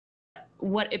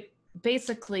what it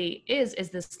basically is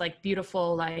this like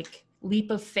beautiful like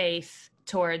leap of faith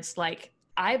towards like,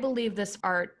 I believe this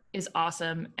art is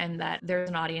awesome and that there's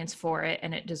an audience for it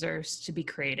and it deserves to be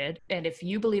created. And if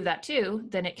you believe that too,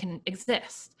 then it can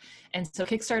exist. And so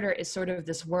Kickstarter is sort of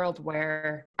this world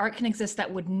where art can exist that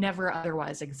would never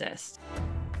otherwise exist.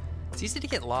 It's easy to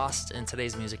get lost in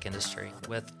today's music industry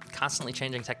with constantly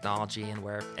changing technology and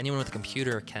where anyone with a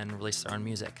computer can release their own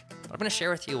music. But I'm going to share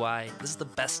with you why this is the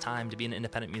best time to be an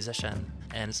independent musician,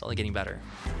 and it's only getting better.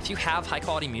 If you have high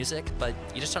quality music, but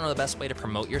you just don't know the best way to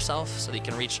promote yourself so that you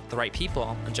can reach the right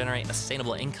people and generate a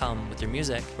sustainable income with your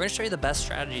music, we're going to show you the best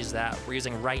strategies that we're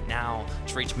using right now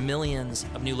to reach millions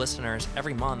of new listeners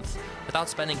every month without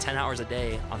spending 10 hours a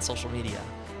day on social media.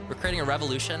 We're creating a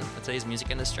revolution in today's music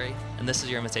industry, and this is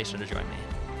your invitation to join me.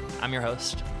 I'm your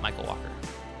host, Michael Walker.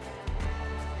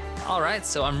 All right,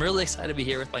 so I'm really excited to be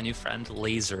here with my new friend,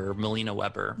 Laser, Melina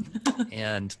Weber,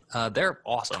 and they're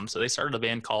awesome. So they started a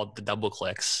band called The Double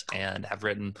Clicks and have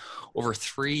written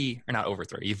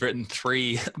you've written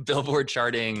 3 Billboard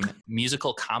charting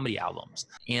musical comedy albums.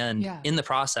 And in the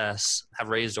process have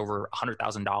raised over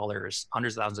 $100,000,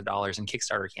 hundreds of thousands of dollars in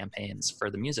Kickstarter campaigns for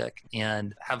the music,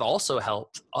 and have also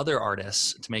helped other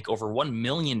artists to make over $1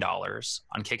 million on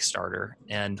Kickstarter,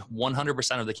 and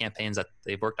 100% of the campaigns that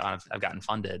they've worked on have gotten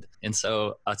funded. And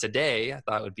so today I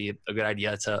thought it would be a good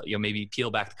idea to maybe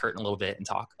peel back the curtain a little bit and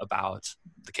talk about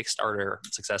the Kickstarter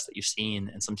success that you've seen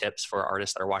and some tips for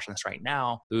artists that are watching this right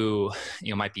now who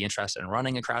might be interested in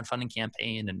running a crowdfunding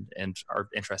campaign and are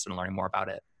interested in learning more about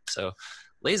it. So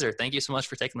Laser, thank you so much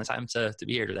for taking the time to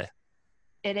be here today.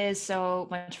 It is so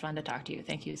much fun to talk to you.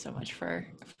 Thank you so much for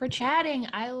chatting.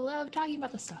 I love talking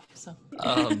about this stuff.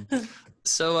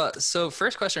 So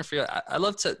first question for you. I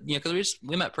love to, because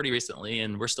we met pretty recently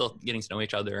and we're still getting to know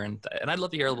each other, and I'd love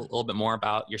to hear a little bit more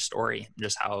about your story,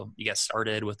 just how you got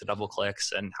started with the Double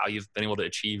Clicks and how you've been able to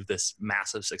achieve this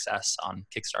massive success on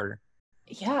Kickstarter.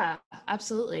 Yeah,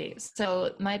 absolutely.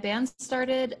 So my band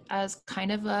started as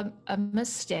kind of a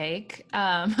mistake.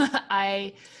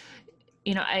 I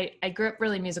grew up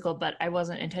really musical, but I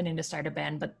wasn't intending to start a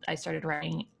band, but I started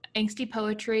writing angsty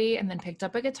poetry and then picked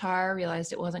up a guitar,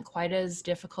 realized it wasn't quite as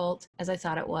difficult as I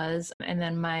thought it was. And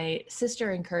then my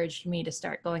sister encouraged me to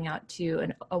start going out to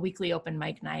a weekly open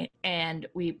mic night, and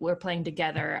we were playing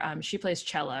together. She plays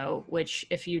cello, which,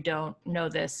 if you don't know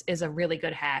this, is a really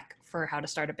good hack for how to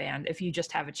start a band. If you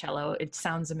just have a cello, it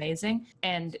sounds amazing.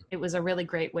 And it was a really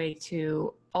great way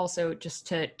to also just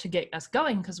to get us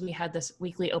going, because we had this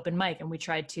weekly open mic and we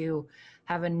tried to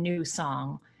have a new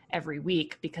song every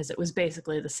week, because it was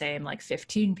basically the same, like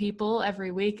 15 people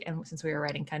every week. And since we were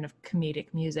writing kind of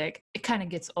comedic music, it kind of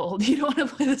gets old. You don't want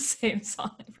to play the same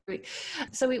song every week.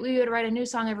 So we would write a new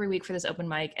song every week for this open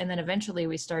mic. And then eventually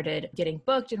we started getting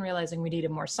booked and realizing we needed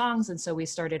more songs. And so we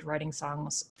started writing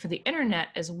songs for the internet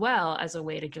as well, as a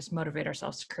way to just motivate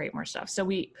ourselves to create more stuff. So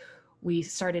we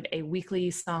started a weekly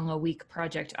song a week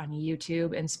project on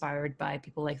YouTube, inspired by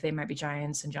people like They Might Be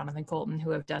Giants and Jonathan Colton,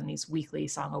 who have done these weekly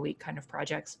song a week kind of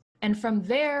projects. And from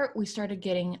there, we started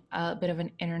getting a bit of an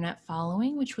internet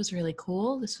following, which was really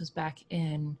cool. This was back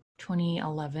in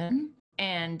 2011.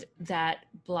 And that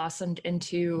blossomed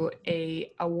into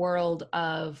a world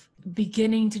of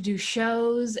beginning to do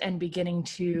shows and beginning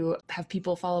to have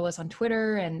people follow us on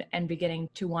Twitter and beginning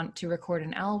to want to record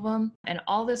an album. And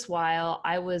all this while,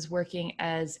 I was working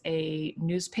as a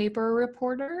newspaper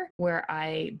reporter, where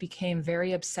I became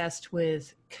very obsessed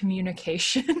with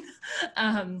communication.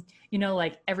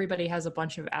 Like everybody has a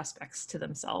bunch of aspects to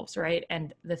themselves, right?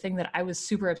 And the thing that I was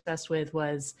super obsessed with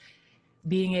was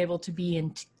being able to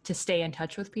stay in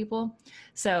touch with people.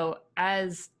 So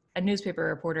as a newspaper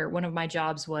reporter, one of my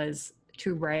jobs was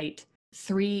to write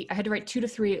 2 to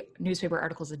 3 newspaper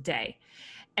articles a day.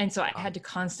 And so I had to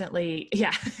constantly,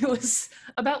 it was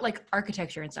about like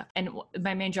architecture and stuff. And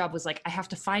my main job was like, I have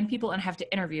to find people and I have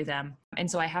to interview them. And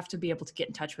so I have to be able to get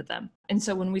in touch with them. And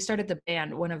so when we started the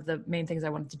band, one of the main things I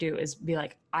wanted to do is be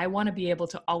like, I want to be able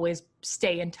to always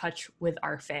stay in touch with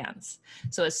our fans.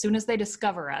 So as soon as they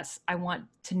discover us, I want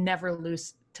to never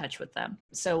lose touch with them.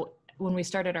 So when we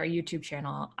started our YouTube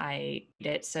channel, I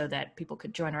made it so that people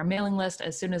could join our mailing list.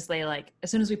 As soon as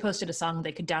we posted a song,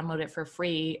 they could download it for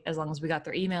free, as long as we got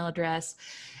their email address.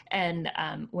 And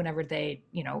whenever they,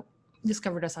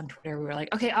 discovered us on Twitter, we were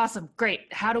like, okay, awesome, great.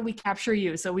 How do we capture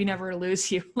you so we never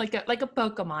lose you, like a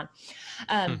Pokemon?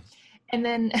 And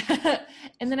then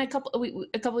a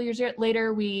couple years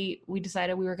later, we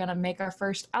decided we were going to make our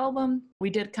first album. We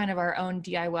did kind of our own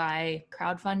DIY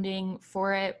crowdfunding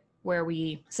for it. where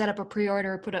we set up a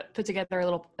pre-order, put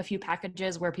together a few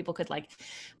packages where people could like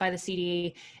buy the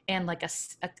CD and like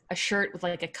a shirt with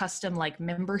like a custom like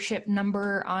membership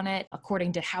number on it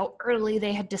according to how early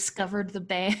they had discovered the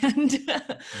band.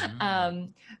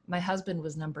 My husband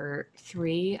was number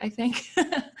 3, I think.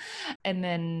 And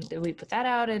then we put that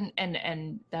out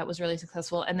and that was really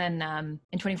successful. And then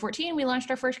in 2014, we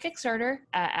launched our first Kickstarter,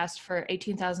 asked for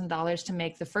 $18,000 to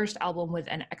make the first album with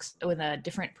a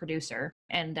different producer.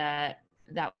 And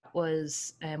that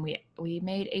was, and we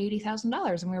made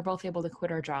 $80,000 and we were both able to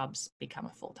quit our jobs, become a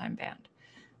full-time band.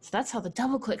 So that's how the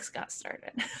Double Clicks got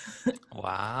started.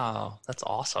 Wow, that's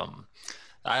awesome.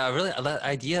 I really, that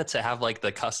idea to have like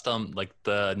the custom, like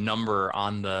the number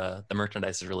on the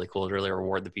merchandise is really cool to really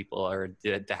reward the people, or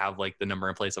to have like the number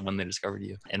in place of when they discovered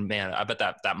you. And man, I bet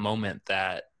that moment,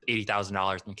 that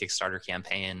 $80,000 in Kickstarter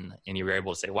campaign, and you were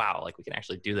able to say, wow, like we can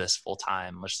actually do this full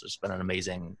time, must have just been an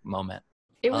amazing moment.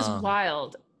 It was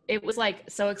wild. It was like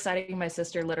so exciting. My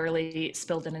sister literally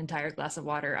spilled an entire glass of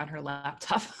water on her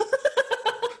laptop.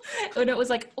 And it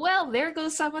was like, well, there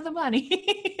goes some of the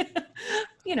money.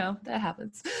 You know, that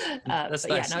happens. That's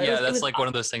nice. That's like awesome. One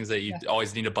of those things that you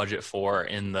always need a budget for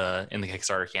in the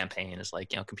Kickstarter campaign is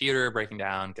like, you know, computer breaking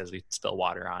down because we spill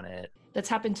water on it. That's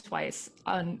happened twice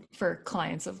for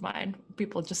clients of mine.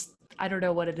 People just, I don't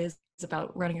know what it is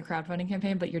about running a crowdfunding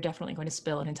campaign, but you're definitely going to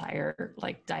spill an entire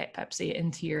like Diet Pepsi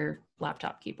into your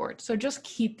laptop keyboard. So just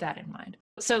keep that in mind.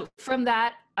 So from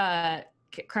that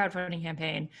crowdfunding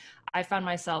campaign, I found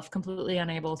myself completely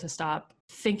unable to stop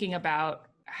thinking about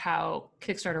how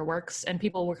Kickstarter works. And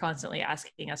people were constantly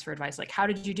asking us for advice, like, how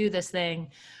did you do this thing?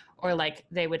 Or like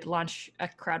they would launch a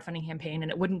crowdfunding campaign and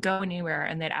it wouldn't go anywhere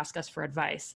and they'd ask us for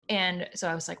advice. And so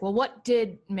I was like, well, what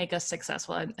did make us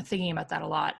successful? I'm thinking about that a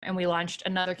lot. And we launched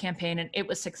another campaign and it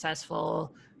was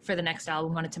successful for the next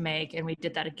album we wanted to make. And we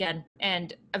did that again.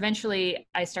 And eventually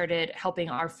I started helping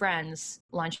our friends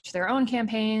launch their own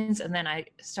campaigns. And then I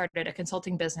started a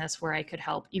consulting business where I could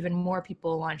help even more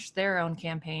people launch their own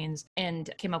campaigns, and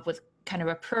came up with kind of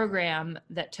a program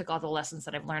that took all the lessons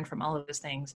that I've learned from all of those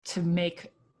things to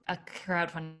make a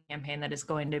crowdfunding campaign that is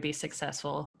going to be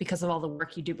successful because of all the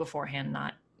work you do beforehand,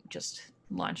 not just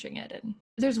launching it. And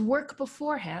there's work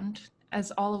beforehand,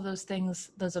 as all of those things,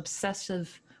 those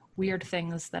obsessive weird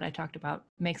things that I talked about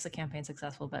makes a campaign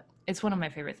successful, but it's one of my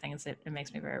favorite things. It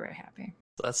makes me very, very happy.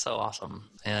 That's so awesome.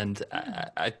 And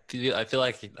I feel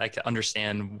like I can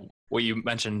understand what you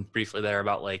mentioned briefly there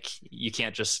about like, you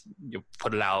can't just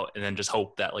put it out and then just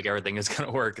hope that like everything is going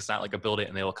to work. It's not like a build it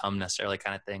and they will come necessarily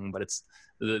kind of thing, but it's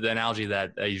the analogy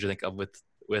that I usually think of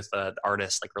with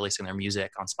artists like releasing their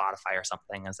music on Spotify or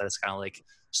something, is that it's kind of like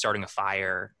starting a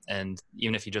fire. And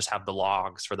even if you just have the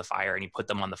logs for the fire and you put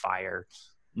them on the fire,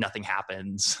 nothing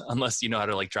happens unless you know how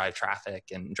to like drive traffic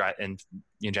and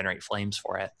generate flames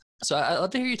for it. So I'd love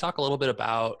to hear you talk a little bit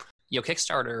about,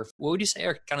 Kickstarter. What would you say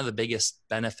are kind of the biggest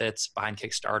benefits behind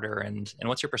Kickstarter, and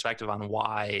what's your perspective on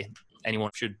why anyone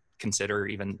should consider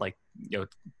even like,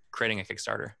 creating a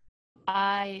Kickstarter?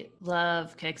 I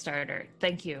love Kickstarter.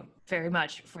 Thank you very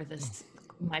much for this.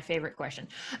 My favorite question.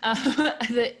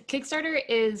 The Kickstarter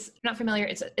is not familiar.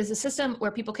 It's a system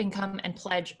where people can come and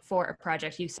pledge for a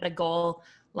project. You set a goal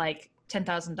like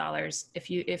 $10,000.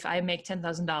 If I make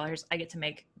 $10,000, I get to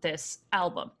make this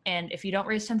album. And if you don't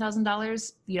raise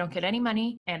 $10,000, you don't get any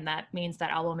money. And that means that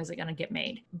album isn't going to get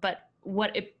made. But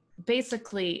what it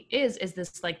basically is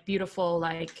this like beautiful,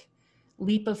 like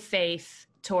leap of faith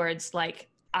towards like,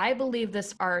 I believe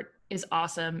this art is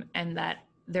awesome and that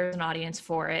there's an audience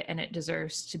for it and it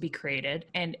deserves to be created.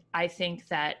 And I think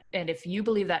that, and if you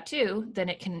believe that too, then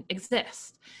it can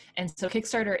exist. And so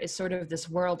Kickstarter is sort of this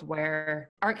world where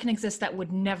art can exist that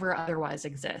would never otherwise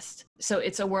exist. So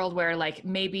it's a world where like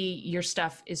maybe your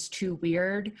stuff is too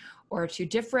weird or too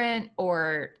different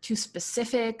or too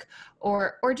specific,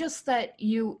 or just that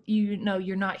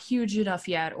you're not huge enough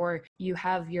yet, or you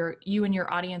and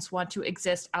your audience want to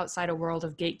exist outside a world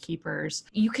of gatekeepers.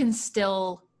 You can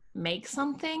still make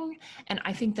something. And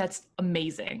I think that's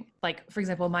amazing. Like, for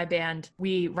example, my band,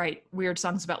 we write weird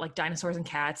songs about like dinosaurs and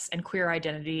cats and queer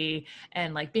identity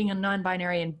and like being a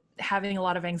non-binary and having a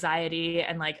lot of anxiety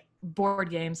and like board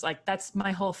games. Like that's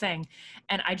my whole thing.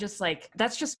 And I just like,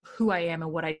 that's just who I am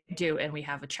and what I do. And we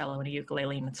have a cello and a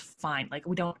ukulele and it's fine. Like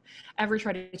we don't ever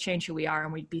try to change who we are,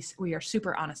 and we are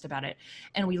super honest about it.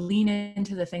 And we lean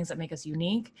into the things that make us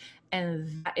unique.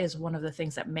 And that is one of the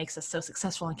things that makes us so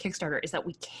successful on Kickstarter, is that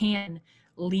we can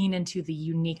lean into the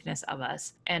uniqueness of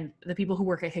us. And the people who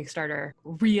work at Kickstarter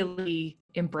really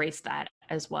embrace that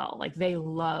as well. Like they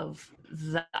love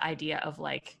the idea of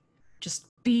like, just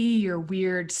be your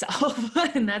weird self.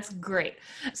 And that's great.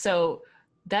 So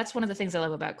that's one of the things I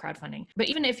love about crowdfunding. But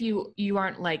even if you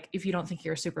aren't like, if you don't think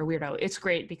you're a super weirdo, it's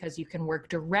great because you can work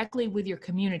directly with your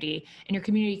community, and your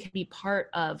community can be part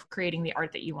of creating the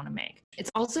art that you want to make. It's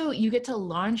also, you get to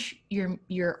launch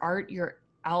your art, your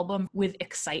album with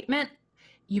excitement.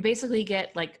 You basically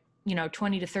get like,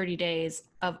 20 to 30 days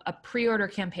of a pre-order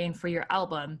campaign for your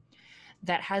album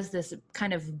that has this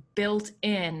kind of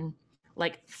built-in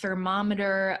like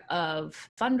thermometer of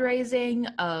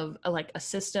fundraising, of like a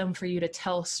system for you to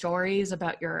tell stories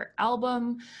about your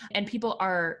album. And people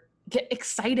get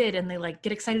excited, and they like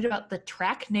get excited about the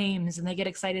track names, and they get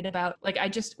excited about like,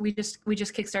 we just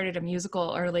kickstarted a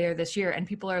musical earlier this year, and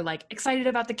people are like excited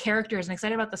about the characters and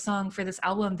excited about the song for this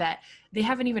album that they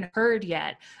haven't even heard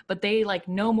yet, but they like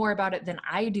know more about it than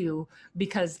I do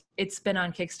because it's been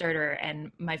on Kickstarter,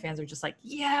 and my fans are just like,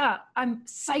 yeah, I'm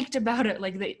psyched about it.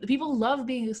 Like the people love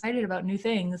being excited about new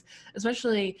things,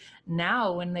 especially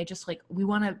now when they just like, we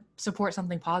want to support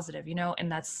something positive,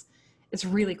 and it's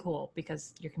really cool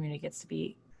because your community gets to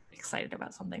be excited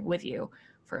about something with you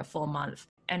for a full month.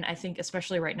 And I think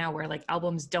especially right now where like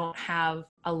albums don't have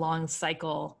a long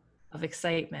cycle of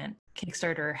excitement,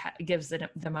 Kickstarter gives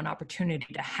them an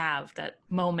opportunity to have that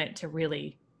moment to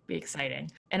really be exciting.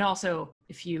 And also,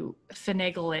 if you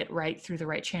finagle it right through the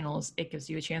right channels, it gives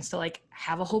you a chance to like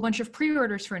have a whole bunch of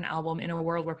pre-orders for an album in a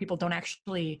world where people don't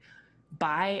actually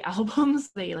buy albums.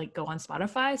 They like go on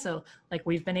Spotify. So like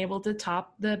we've been able to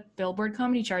top the Billboard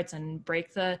comedy charts and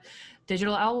break the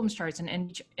digital albums charts and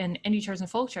indie charts and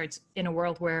folk charts in a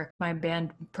world where my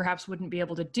band perhaps wouldn't be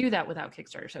able to do that without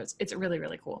Kickstarter. So it's really,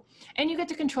 really cool. And you get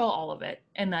to control all of it.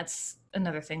 And that's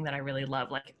another thing that I really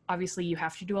love. Like obviously you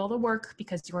have to do all the work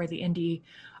because you are the indie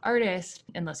artist,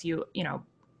 unless you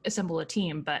assemble a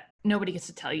team, but nobody gets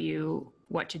to tell you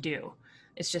what to do.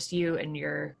 It's just you and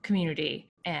your community.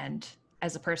 And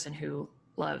as a person who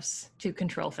loves to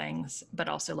control things, but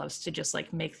also loves to just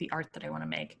like make the art that I want to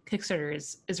make, Kickstarter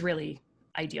is really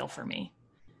ideal for me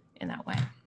in that way.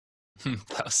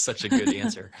 That was such a good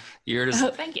answer. You're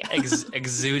just thank you.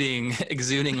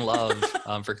 exuding love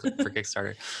for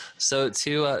Kickstarter. So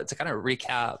to kind of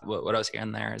recap what I was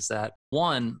hearing there is that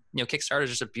one, Kickstarter is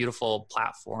just a beautiful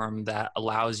platform that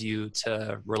allows you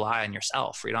to rely on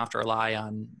yourself. You don't have to rely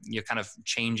on kind of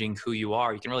changing who you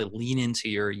are. You can really lean into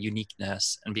your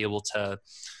uniqueness and be able to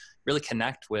really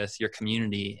connect with your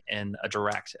community in a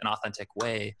direct and authentic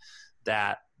way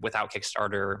that without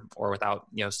Kickstarter or without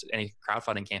any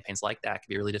crowdfunding campaigns like that can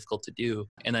be really difficult to do.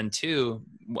 And then two,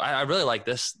 I really like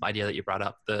this idea that you brought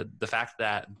up, the fact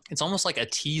that it's almost like a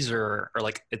teaser, or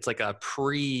like it's like a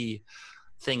pre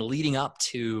thing leading up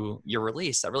to your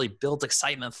release that really builds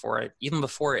excitement for it even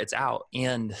before it's out.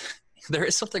 And there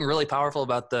is something really powerful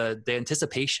about the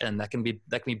anticipation that can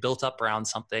be built up around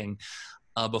something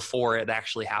before it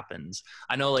actually happens.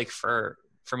 I know, like for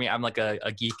me, I'm like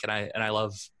a geek, and I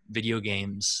love video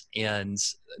games, and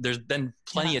there's been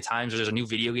plenty of times where there's a new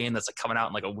video game that's like coming out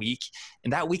in like a week,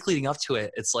 and that week leading up to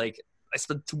it, it's like I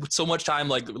spent so much time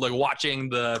like watching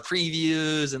the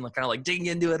previews and like kind of like digging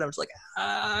into it. I'm just like,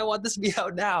 I want this to be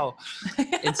out now.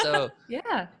 And so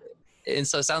yeah. And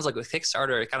so it sounds like with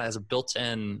Kickstarter, it kind of has a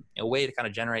built-in way to kind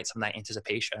of generate some of that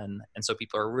anticipation. And so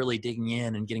people are really digging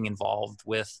in and getting involved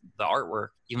with the artwork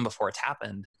even before it's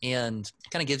happened, and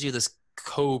it kind of gives you this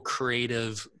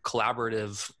co-creative,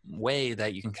 collaborative way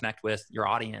that you can connect with your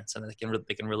audience, and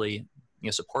they can really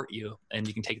support you, and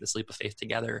you can take this leap of faith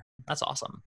together. That's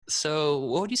awesome. So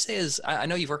what would you say is, I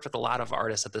know you've worked with a lot of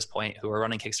artists at this point who are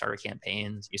running Kickstarter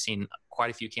campaigns. You've seen quite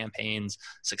a few campaigns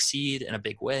succeed in a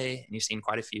big way, and you've seen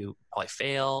quite a few probably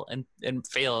fail, and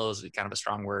fail is kind of a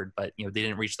strong word, but they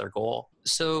didn't reach their goal.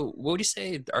 So what would you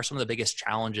say are some of the biggest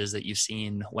challenges that you've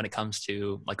seen when it comes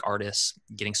to like artists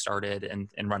getting started and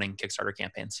running Kickstarter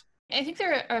campaigns? I think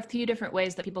there are a few different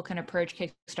ways that people can approach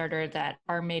Kickstarter that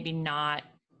are maybe not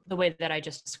the way that I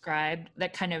just described,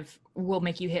 that kind of will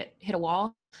make you hit a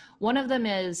wall. One of them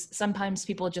is sometimes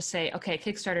people just say, okay,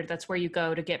 Kickstarter, that's where you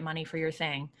go to get money for your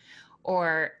thing.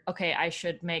 Or, okay, I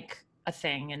should make a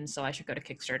thing, and so I should go to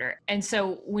Kickstarter. And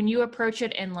so when you approach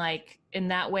it in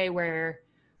that way where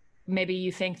maybe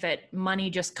you think that money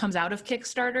just comes out of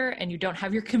Kickstarter and you don't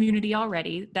have your community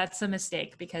already, that's a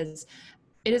mistake, because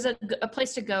it is a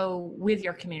place to go with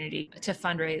your community to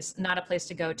fundraise, not a place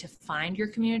to go to find your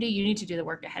community. You need to do the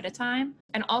work ahead of time.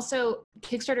 And also,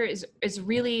 Kickstarter is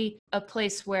really a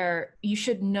place where you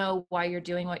should know why you're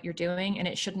doing what you're doing. And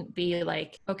it shouldn't be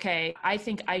like, okay, I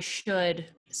think I should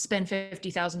spend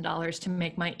 $50,000 to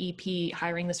make my EP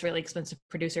hiring this really expensive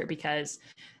producer because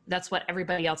that's what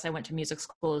everybody else I went to music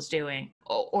school is doing.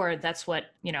 Or that's what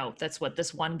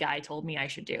this one guy told me I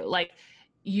should do. Like,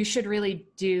 you should really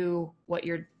do what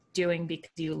you're doing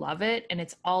because you love it, and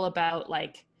it's all about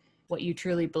like what you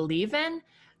truly believe in,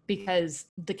 because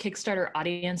the Kickstarter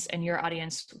audience and your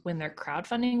audience when they're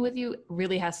crowdfunding with you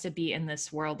really has to be in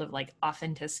this world of like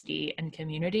authenticity and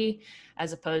community,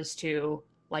 as opposed to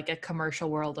like a commercial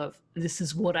world of this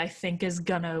is what I think is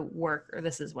gonna work or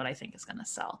this is what I think is gonna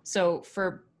sell. So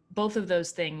for both of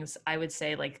those things, I would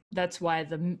say like that's why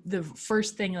the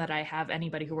first thing that I have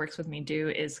anybody who works with me do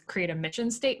is create a mission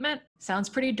statement. Sounds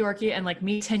pretty dorky, and like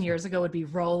me 10 years ago would be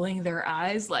rolling their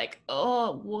eyes like,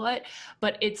 oh, what?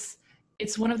 But it's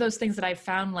one of those things that I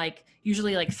found like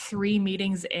usually like 3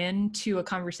 meetings into a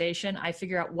conversation, I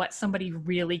figure out what somebody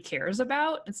really cares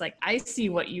about. It's like, I see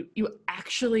what you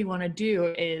actually want to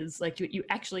do is like, what you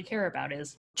actually care about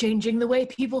is changing the way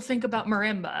people think about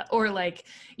marimba, or like,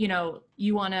 you know,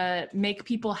 you want to make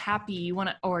people happy. You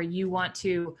want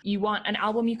an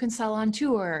album you can sell on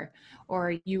tour,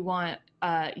 or you want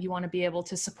to be able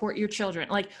to support your children,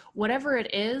 like whatever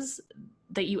it is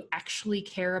that you actually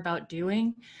care about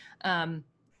doing.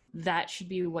 That should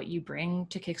be what you bring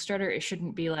to Kickstarter. It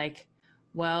shouldn't be like,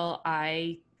 well,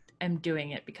 I am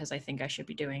doing it because I think I should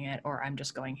be doing it, or I'm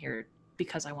just going here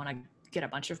because I want to get a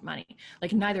bunch of money.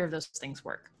 Like neither of those things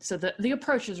work. So the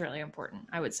approach is really important,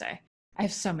 I would say. I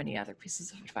have so many other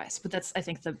pieces of advice, but that's, I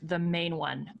think, the main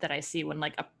one that I see when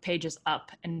like a page is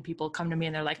up and people come to me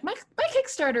and they're like, my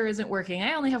Kickstarter isn't working.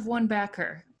 I only have 1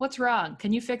 backer. What's wrong?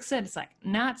 Can you fix it? It's like,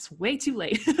 nah, it's way too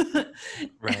late.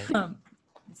 Right.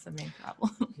 That's the main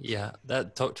problem. Yeah,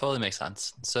 that totally makes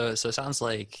sense. So it sounds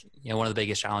like, you know, one of the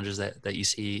biggest challenges that you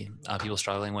see people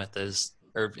struggling with is,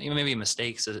 or maybe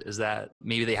mistakes, is that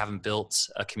maybe they haven't built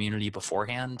a community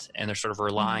beforehand and they're sort of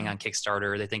relying on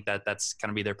Kickstarter. They think that that's going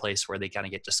to be their place where they kind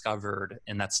of get discovered,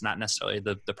 and that's not necessarily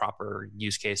the proper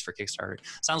use case for Kickstarter.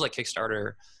 Sounds like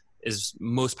Kickstarter is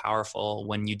most powerful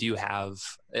when you do have,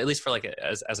 at least for like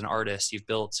as an artist, you've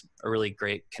built a really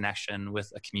great connection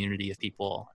with a community of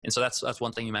people. And so that's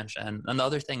one thing you mentioned. And the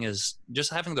other thing is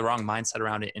just having the wrong mindset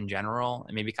around it in general,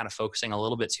 and maybe kind of focusing a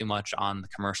little bit too much on the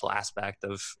commercial aspect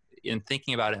of, in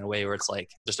thinking about it in a way where it's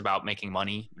like just about making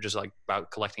money, just like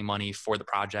about collecting money for the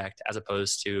project, as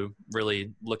opposed to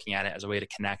really looking at it as a way to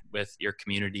connect with your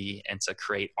community and to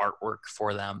create artwork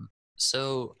for them.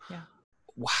 So yeah.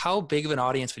 How big of an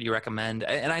audience would you recommend?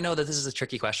 And I know that this is a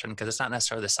tricky question because it's not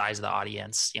necessarily the size of the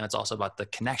audience. You know, it's also about the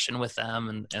connection with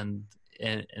them and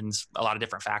a lot of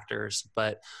different factors.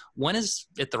 But when is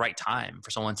it the right time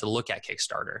for someone to look at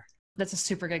Kickstarter? That's a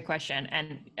super good question.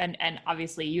 And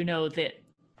obviously, you know that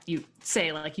you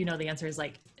say like, you know, the answer is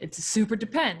like, it's super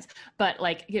depends. But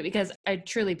like, because I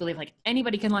truly believe like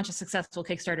anybody can launch a successful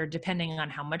Kickstarter depending on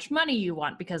how much money you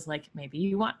want, because like maybe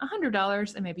you want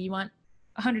 $100 and maybe you want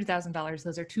 $100,000.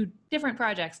 Those are 2 different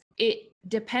projects. It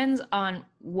depends on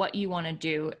what you want to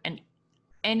do, and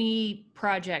any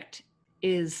project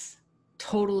is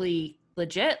totally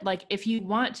legit. Like if you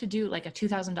want to do like a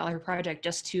 $2,000 project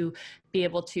just to be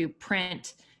able to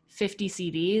print 50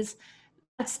 CDs,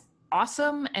 that's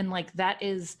awesome. And like that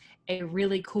is a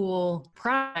really cool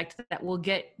project that will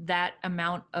get that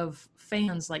amount of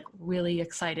fans like really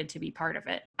excited to be part of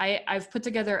it. I've put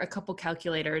together a couple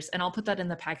calculators, and I'll put that in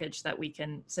the package that we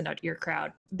can send out to your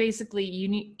crowd. Basically, you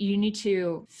need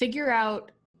to figure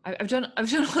out, I've done a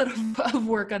lot of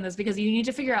work on this, because you need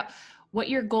to figure out what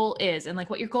your goal is, and like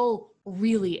what your goal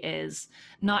really is,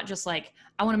 not just like,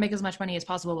 I want to make as much money as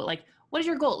possible, but like, what is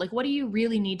your goal? Like, what do you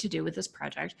really need to do with this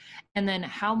project? And then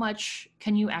how much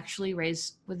can you actually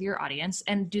raise with your audience?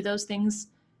 And do those things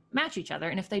match each other?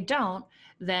 And if they don't,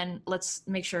 then let's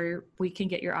make sure we can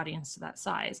get your audience to that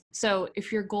size. So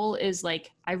if your goal is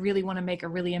like, I really want to make a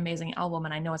really amazing album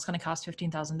and I know it's going to cost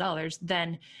 $15,000,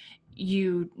 then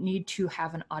you need to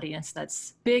have an audience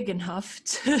that's big enough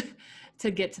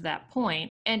to get to that point.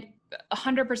 And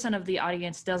 100% of the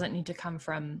audience doesn't need to come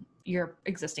from your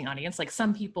existing audience. Like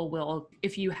some people will,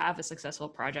 if you have a successful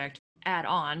project, add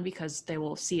on because they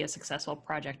will see a successful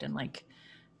project and like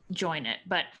join it.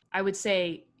 But I would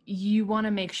say you want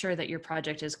to make sure that your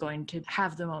project is going to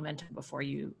have the momentum before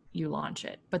you launch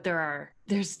it. But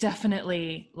there's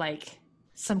definitely like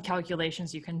some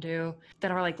calculations you can do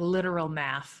that are like literal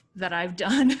math that I've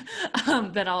done,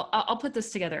 that I'll put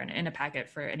this together in a packet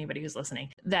for anybody who's listening,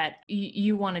 that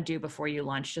you want to do before you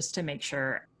launch, just to make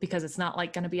sure, because it's not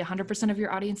like going to be 100% of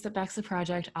your audience that backs the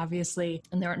project, obviously,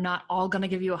 and they're not all going to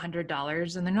give you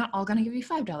 $100 and they're not all going to give you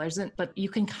 $5, but you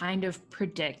can kind of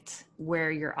predict where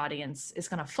your audience is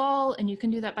going to fall. And you can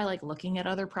do that by like looking at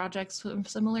other projects from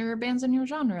similar bands in your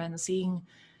genre and seeing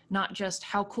not just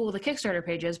how cool the Kickstarter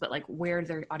page is, but like where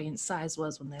their audience size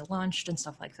was when they launched and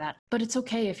stuff like that. But it's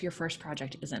okay if your first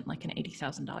project isn't like an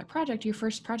 $80,000 project. Your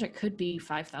first project could be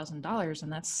 $5,000,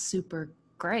 and that's super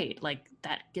great. Like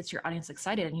that gets your audience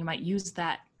excited, and you might use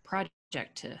that project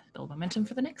to build momentum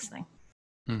for the next thing.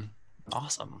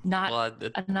 Awesome. Not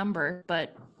a number,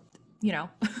 but you know,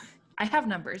 I have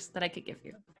numbers that I could give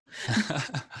you.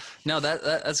 No,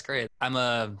 that's great.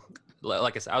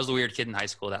 Like I said, I was the weird kid in high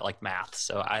school that liked math.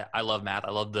 So I love math. I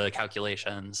love the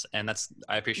calculations, and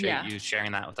I appreciate you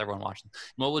sharing that with everyone watching.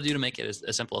 And what we'll do to make it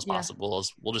as simple as possible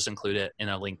is we'll just include it in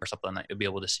a link or something that you'll be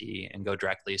able to see and go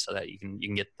directly, so that you can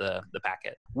get the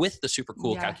packet with the super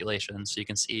cool calculations, so you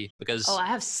can see, because I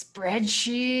have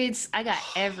spreadsheets. I got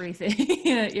everything.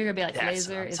 You're gonna be like,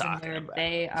 Laser is a nerd.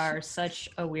 They are such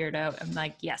a weirdo. I'm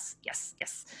like, yes.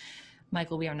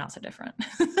 Michael, we are not so different.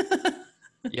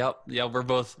 Yep. Yeah, we're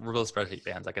both spreadsheet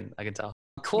fans. I can tell.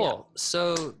 Cool.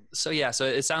 Yeah. So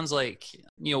it sounds like,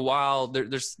 while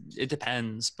there's it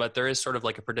depends, but there is sort of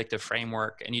like a predictive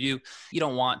framework, and you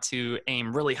don't want to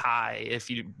aim really high if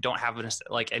you don't have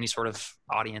like any sort of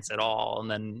audience at all, and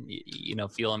then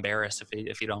feel embarrassed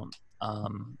if you don't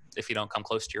come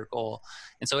close to your goal.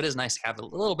 And so it is nice to have a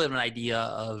little bit of an idea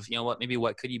of,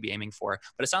 what could you be aiming for.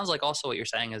 But it sounds like also what you're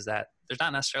saying is that there's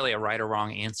not necessarily a right or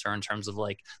wrong answer in terms of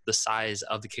like the size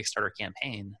of the Kickstarter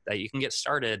campaign, that you can get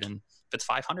started, and if it's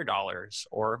 $500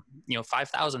 or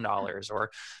 $5,000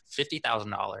 or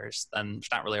 $50,000, then there's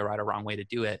not really a right or wrong way to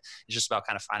do it. It's just about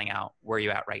kind of finding out where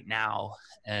you're at right now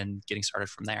and getting started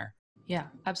from there. Yeah,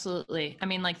 absolutely. I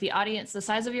mean, like the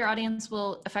size of your audience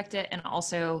will affect it, and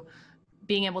also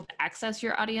being able to access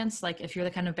your audience. Like if you're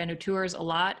the kind of band who tours a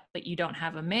lot, but you don't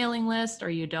have a mailing list, or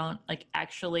you don't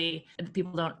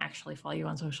people don't actually follow you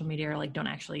on social media, or like don't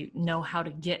actually know how to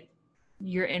get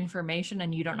your information,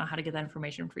 and you don't know how to get that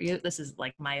information for you. This is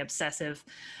like my obsessive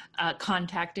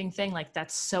contacting thing. Like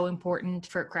that's so important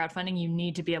for crowdfunding. You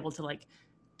need to be able to like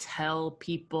tell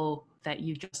people that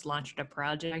you just launched a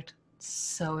project.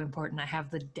 So important. I have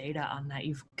the data on that.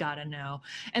 You've got to know.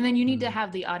 And then you need to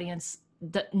have the audience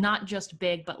that not just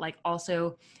big, but like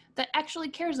also that actually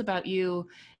cares about you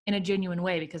in a genuine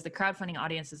way, because the crowdfunding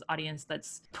audience is audience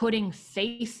that's putting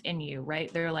faith in you,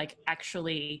 right? They're like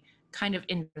actually kind of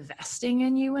investing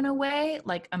in you in a way,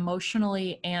 like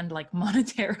emotionally and like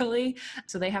monetarily.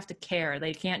 So they have to care.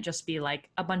 They can't just be like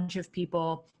a bunch of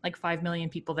people, like 5 million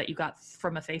people that you got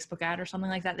from a Facebook ad or something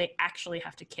like that. They actually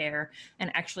have to care and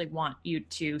actually want you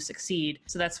to succeed.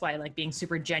 So that's why like being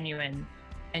super genuine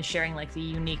and sharing like the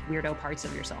unique weirdo parts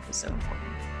of yourself is so important.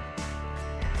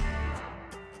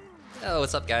 Oh,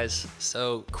 what's up, guys?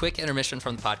 So quick intermission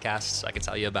from the podcast so I can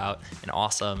tell you about an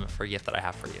awesome free gift that I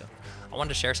have for you. I wanted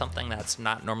to share something that's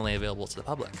not normally available to the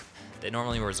public. They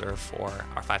normally reserve for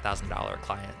our $5,000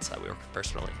 clients that we work with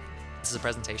personally. This is a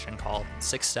presentation called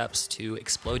 6 Steps to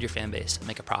Explode Your Fan Base and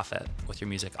Make a Profit with Your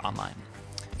Music Online.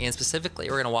 And specifically,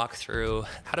 we're going to walk through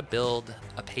how to build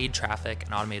a paid traffic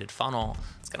and automated funnel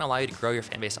that's going to allow you to grow your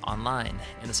fan base online.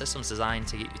 And the system's designed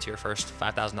to get you to your first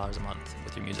 $5,000 a month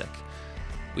with your music.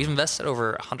 We've invested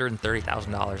over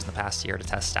 $130,000 in the past year to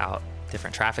test out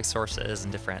different traffic sources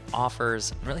and different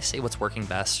offers and really see what's working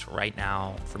best right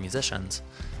now for musicians.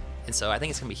 And so I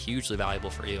think it's going to be hugely valuable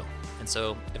for you. And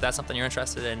so if that's something you're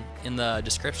interested in the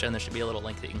description, there should be a little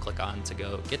link that you can click on to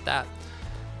go get that.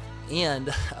 And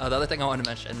the other thing I want to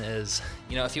mention is,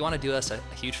 if you want to do us a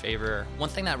huge favor, one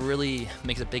thing that really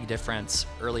makes a big difference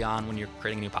early on when you're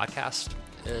creating a new podcast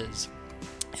is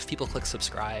if people click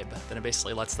subscribe, then it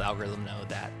basically lets the algorithm know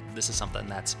that this is something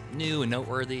that's new and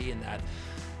noteworthy and that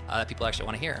people actually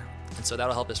want to hear. And so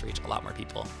that'll help us reach a lot more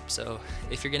people. So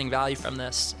if you're getting value from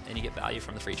this and you get value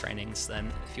from the free trainings,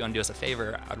 then if you want to do us a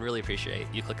favor, I'd really appreciate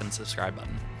you clicking the subscribe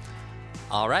button.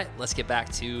 All right, let's get back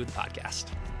to the podcast.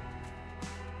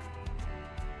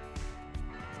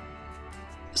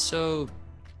 So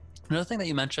another thing that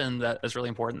you mentioned that is really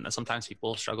important that sometimes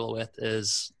people struggle with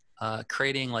is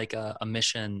creating like a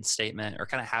mission statement, or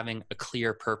kind of having a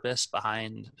clear purpose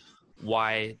behind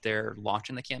why they're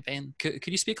launching the campaign. Could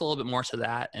you speak a little bit more to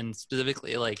that? And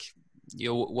specifically, like,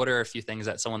 what are a few things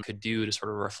that someone could do to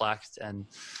sort of reflect and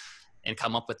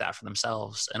come up with that for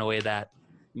themselves in a way that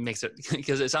makes it,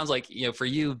 because it sounds like, for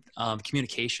you,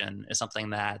 communication is something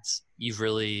that you've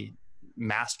really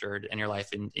mastered in your life,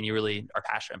 and you really are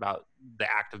passionate about the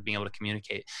act of being able to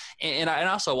communicate. And I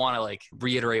also want to like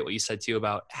reiterate what you said too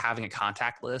about having a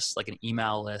contact list, like an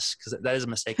email list, because that is a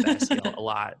mistake that I see a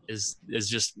lot is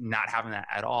just not having that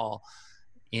at all.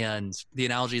 And the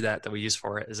analogy that we use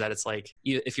for it is that it's like,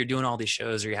 if you're doing all these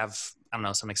shows or you have I don't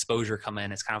know, some exposure come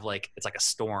in, it's kind of like, it's like a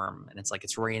storm, and it's like,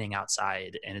 it's raining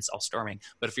outside and it's all storming.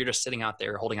 But if you're just sitting out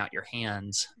there holding out your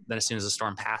hands, then as soon as the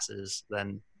storm passes,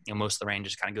 then, you know, most of the rain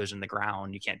just kind of goes in the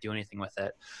ground. You can't do anything with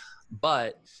it.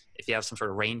 But if you have some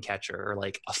sort of rain catcher or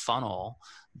like a funnel,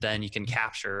 then you can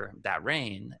capture that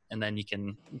rain, and then you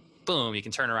can, boom, you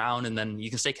can turn around, and then you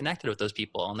can stay connected with those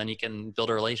people, and then you can build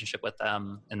a relationship with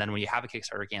them. And then when you have a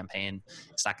Kickstarter campaign,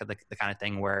 it's not the kind of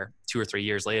thing where 2 or 3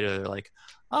 years later, they're like,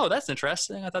 oh, that's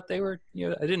interesting. I thought they were, you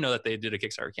know, I didn't know that they did a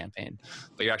Kickstarter campaign.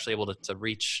 But you're actually able to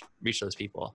reach those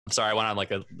people. I'm sorry, I went on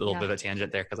like a little bit of a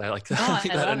tangent there, because I like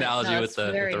that analogy with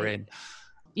the rain.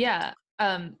 Yeah.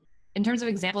 In terms of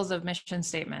examples of mission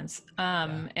statements,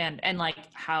 and like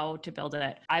how to build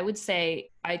it, I would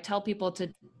say I tell people to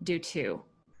do 2.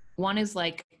 One is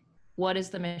like, what is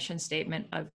the mission statement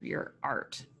of your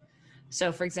art?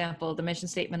 So for example, the mission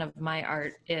statement of my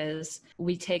art is,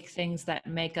 we take things that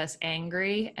make us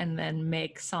angry and then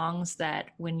make songs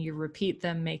that when you repeat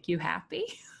them make you happy.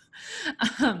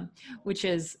 Which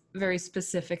is very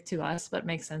specific to us, but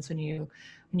makes sense when you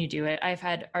do it. I've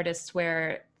had artists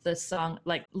where the song,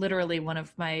 like literally one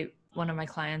of my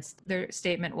clients, their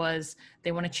statement was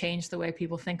they want to change the way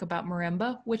people think about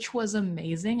marimba, which was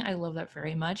amazing. I love that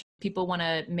very much. People want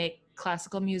to make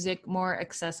classical music more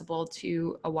accessible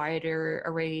to a wider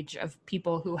range of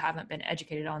people who haven't been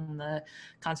educated on the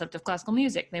concept of classical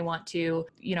music. They want to,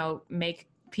 make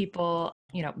people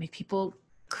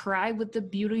cry with the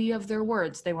beauty of their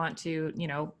words. They want to,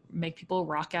 make people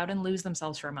rock out and lose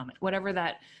themselves for a moment, whatever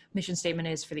that mission statement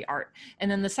is for the art. And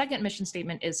then the second mission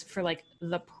statement is for like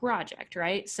the project,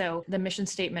 right? So the mission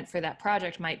statement for that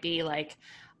project might be like,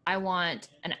 I want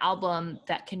an album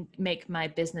that can make my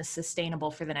business sustainable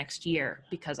for the next year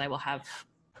because I will have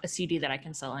a CD that I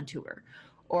can sell on tour.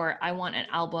 Or I want an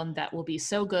album that will be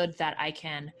so good that I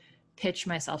can pitch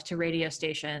myself to radio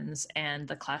stations and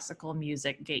the classical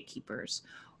music gatekeepers.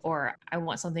 Or I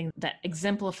want something that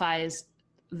exemplifies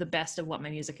the best of what my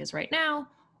music is right now.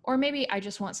 Or maybe I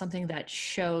just want something that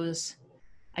shows,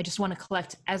 I just want to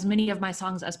collect as many of my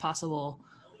songs as possible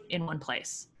in one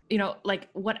place. Like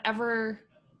whatever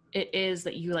it is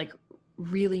that you like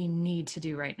really need to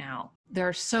do right now. There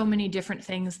are so many different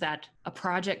things that a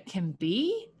project can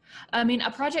be. I mean,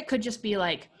 a project could just be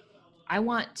like, I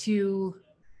want to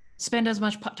spend as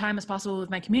much time as possible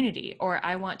with my community, or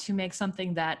I want to make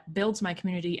something that builds my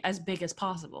community as big as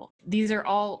possible. These are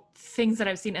all things that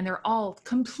I've seen, and they're all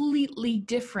completely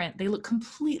different. They look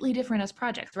completely different as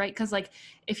projects, right? Because like,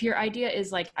 if your idea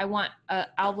is like, I want an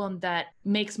album that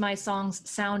makes my songs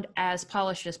sound as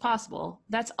polished as possible,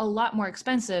 that's a lot more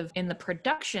expensive in the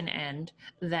production end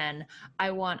than I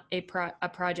want a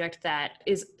project that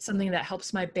is something that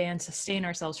helps my band sustain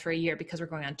ourselves for a year because we're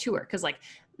going on tour. Because like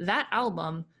that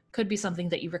album could be something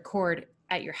that you record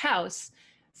at your house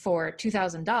for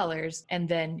 $2,000, and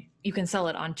then you can sell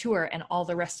it on tour, and all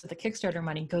the rest of the Kickstarter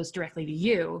money goes directly to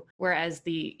you. Whereas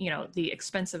the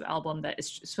expensive album that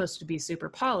is supposed to be super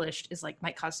polished is like,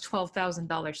 might cost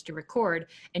 $12,000 to record,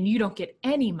 and you don't get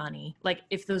any money. Like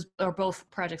if those are both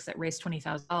projects that raise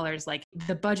 $20,000, like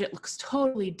the budget looks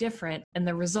totally different, and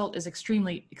the result is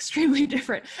extremely, extremely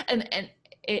different. And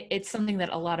it's something that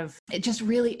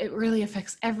it really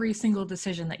affects every single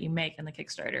decision that you make in the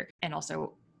Kickstarter, and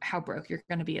also how broke you're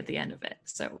going to be at the end of it.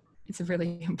 So it's a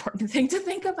really important thing to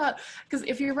think about, because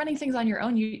if you're running things on your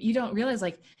own, you don't realize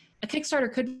like a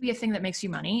Kickstarter could be a thing that makes you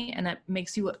money and that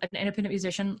makes you an independent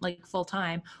musician like full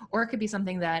time, or it could be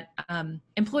something that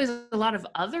employs a lot of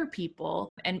other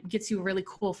people and gets you a really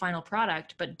cool final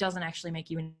product, but doesn't actually make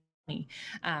you any money.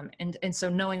 And so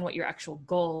knowing what your actual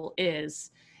goal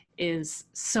is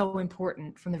so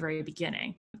important from the very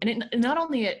beginning. And not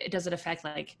only does it affect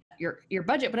like your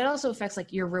budget, but it also affects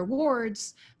like your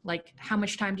rewards. Like how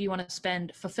much time do you want to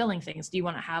spend fulfilling things? Do you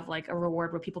want to have like a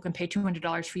reward where people can pay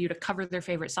 $200 for you to cover their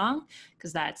favorite song?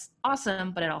 Because that's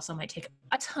awesome, but it also might take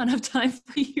a ton of time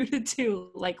for you to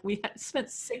do. Like we had spent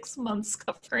 6 months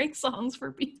covering songs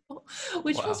for people,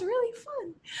 which was really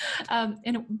fun.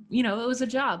 And it was a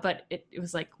job, but it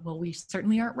was like, well, we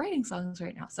certainly aren't writing songs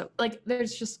right now. So like,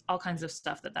 there's just all kinds of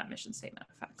stuff that mission statement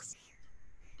affects.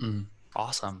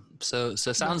 Awesome. So it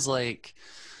sounds like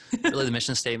really the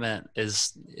mission statement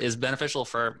is beneficial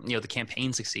for, the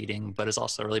campaign succeeding, but is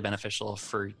also really beneficial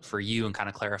for you and kind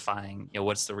of clarifying,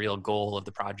 what's the real goal of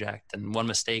the project. And one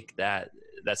mistake that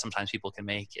sometimes people can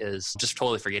make is just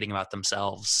totally forgetting about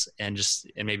themselves and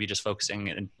maybe just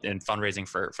focusing and fundraising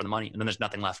for the money. And then there's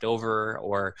nothing left over,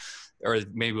 or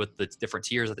maybe with the different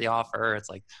tiers that they offer, it's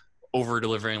like over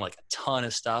delivering like a ton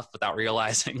of stuff without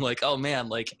realizing like, oh man,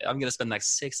 like I'm going to spend the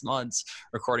next 6 months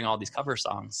recording all these cover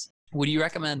songs. Would you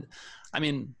recommend, I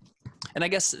mean, And I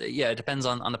guess, yeah, it depends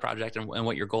on the project and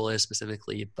what your goal is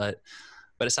specifically, but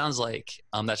it sounds like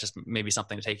that's just maybe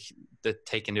something to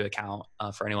take into account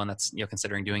for anyone that's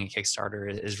considering doing a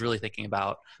Kickstarter, is really thinking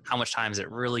about how much time is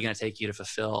it really going to take you to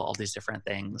fulfill all these different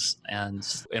things, and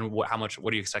what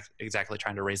are you exactly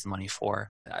trying to raise the money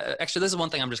for. Actually, this is one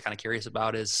thing I'm just kind of curious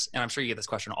about is, and I'm sure you get this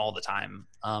question all the time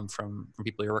from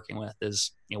people you're working with,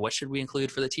 is what should we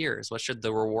include for the tiers? What should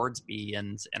the rewards be,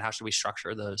 and how should we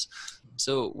structure those?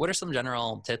 So what are some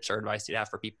general tips or advice you have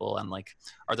for people, and like,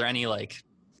 are there any like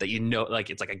that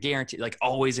like it's like a guarantee, like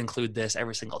always include this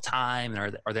every single time?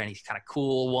 And are there any kind of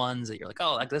cool ones that you're like,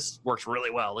 oh, like this works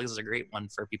really well, this is a great one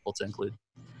for people to include?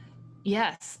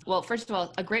 Yes. Well, first of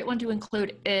all, a great one to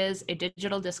include is a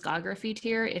digital discography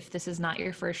tier. If this is not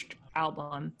your first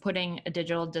album, putting a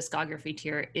digital discography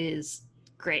tier is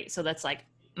great. So that's like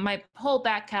my whole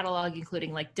back catalog,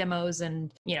 including like demos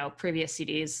and, previous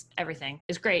CDs, everything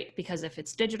is great, because if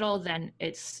it's digital, then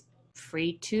it's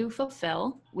free to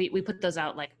fulfill. We put those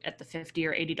out like at the $50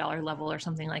 or $80 level or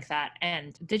something like that.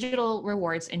 And digital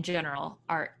rewards in general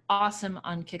are awesome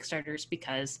on Kickstarters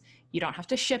because you don't have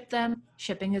to ship them.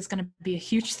 Shipping is going to be a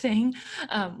huge thing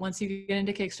once you get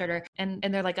into Kickstarter, and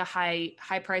they're like a high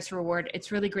price reward.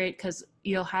 It's really great because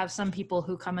you'll have some people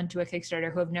who come into a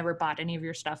Kickstarter who have never bought any of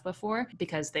your stuff before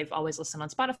because they've always listened on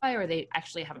Spotify, or they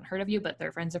actually haven't heard of you, but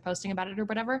their friends are posting about it or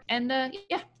whatever. And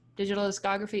digital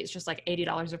discography, it's just like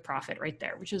 $80 of profit right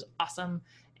there, which is awesome.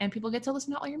 And people get to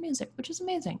listen to all your music, which is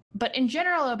amazing. But in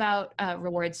general about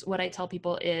rewards, what I tell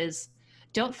people is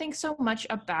don't think so much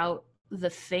about the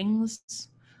things.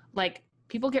 Like,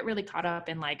 people get really caught up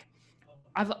in like,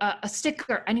 I've a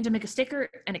sticker, I need to make a sticker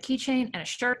and a keychain and a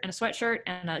shirt and a sweatshirt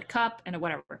and a cup and a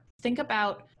whatever. Think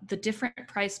about the different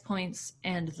price points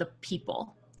and the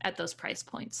people at those price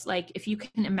points. Like, if you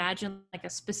can imagine like a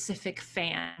specific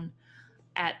fan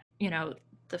at,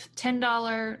 the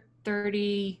 $10,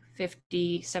 $30,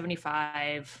 $50,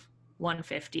 $75,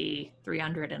 $150,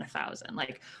 $300, and $1,000.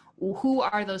 Like, who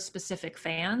are those specific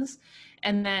fans?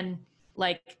 And then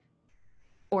like,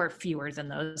 or fewer than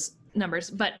those numbers,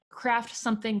 but craft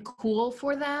something cool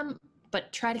for them,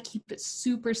 but try to keep it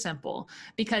super simple,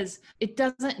 because it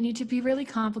doesn't need to be really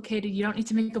complicated. You don't need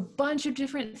to make a bunch of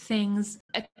different things.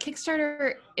 A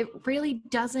Kickstarter, it really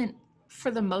doesn't,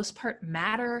 for the most part,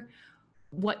 matter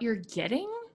what you're getting.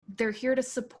 They're here to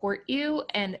support you,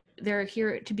 and they're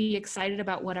here to be excited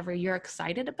about whatever you're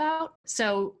excited about.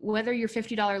 So whether your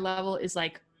 $50 level is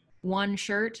like one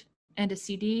shirt and a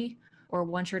CD, or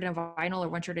one shirt and a vinyl, or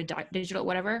one shirt and digital,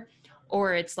 whatever,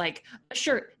 or it's like a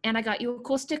shirt and I got you a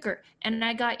cool sticker and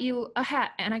I got you a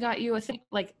hat and I got you a thing,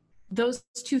 like those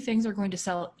two things are going to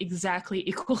sell exactly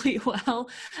equally well,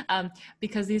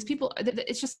 because these people,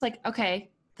 it's just like, okay,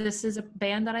 this is a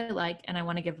band that I like and I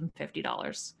want to give them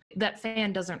 $50. That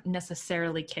fan doesn't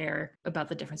necessarily care about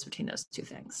the difference between those two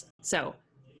things. So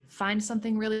find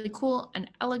something really cool and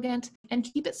elegant and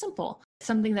keep it simple.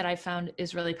 Something that I found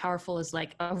is really powerful is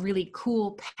like a really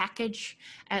cool package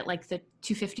at like the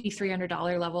 $250,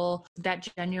 $300 level. That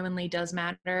genuinely does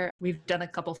matter. We've done a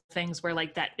couple things where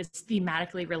like that is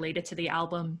thematically related to the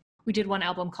album. We did one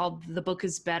album called The Book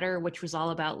is Better, which was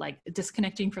all about like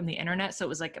disconnecting from the internet. So it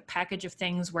was like a package of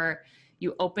things where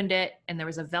you opened it and there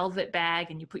was a velvet bag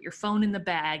and you put your phone in the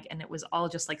bag, and it was all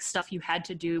just like stuff you had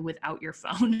to do without your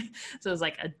phone. So it was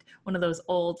like one of those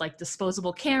old like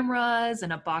disposable cameras,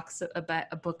 and a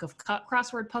book of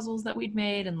crossword puzzles that we'd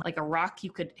made, and like a rock you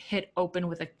could hit open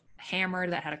with a hammer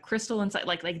that had a crystal inside.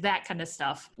 Like that kind of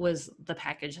stuff was the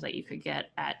package that you could get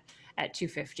at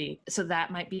 $250. So that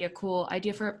might be a cool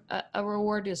idea for a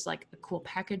reward, is like a cool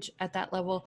package at that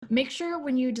level. Make sure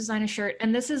when you design a shirt,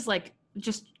 and this is like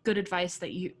just good advice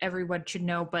that everyone should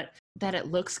know, but that it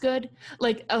looks good.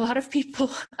 Like, a lot of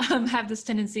people have this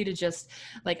tendency to just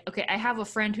like, okay, I have a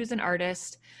friend who's an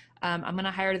artist. I'm going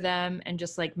to hire them and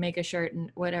just like make a shirt and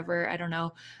whatever. I don't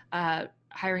know.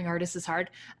 Hiring artists is hard.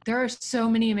 There are so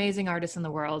many amazing artists in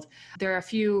the world. There are a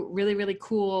few really, really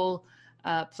cool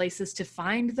places to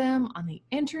find them on the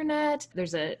internet.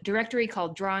 There's a directory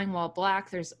called Drawing While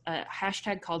Black. There's a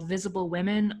hashtag called Visible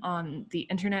Women on the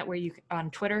internet,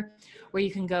 on Twitter, where you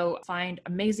can go find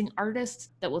amazing artists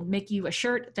that will make you a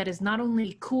shirt that is not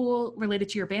only cool related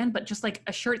to your band, but just like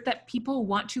a shirt that people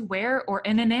want to wear, or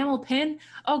an enamel pin.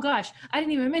 Oh gosh, I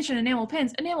didn't even mention enamel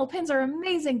pins. Enamel pins are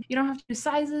amazing. You don't have to do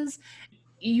sizes.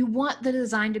 You want the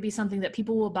design to be something that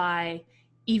people will buy,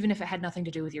 even if it had nothing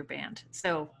to do with your band.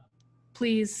 So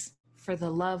please, for the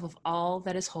love of all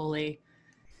that is holy,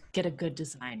 get a good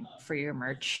design for your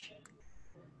merch.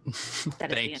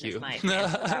 That Thank you. my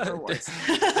rewards.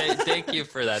 Thank you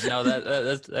for that. No,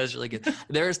 that's really good.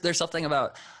 There's something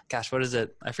about, gosh, what is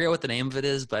it? I forget what the name of it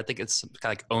is, but I think it's kind of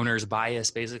like owner's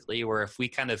bias, basically, where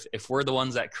if we're the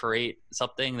ones that create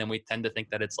something, then we tend to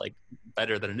think that it's like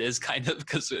better than it is, kind of,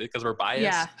 because we're biased.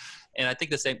 Yeah. And I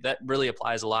think that really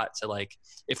applies a lot to, like,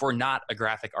 if we're not a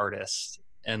graphic artist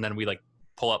and then we like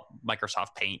pull up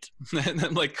Microsoft Paint and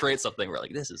then like create something, we're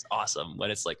like, this is awesome.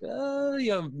 When it's like,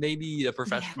 maybe a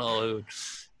professional who,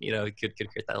 could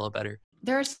create that a little better.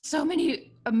 There are so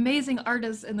many amazing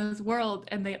artists in this world,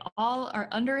 and they all are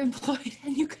underemployed,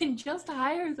 and you can just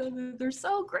hire them. They're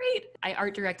so great. I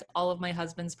art direct all of my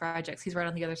husband's projects. He's right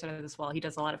on the other side of this wall. He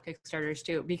does a lot of Kickstarters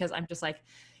too, because I'm just like,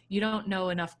 you don't know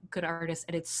enough good artists,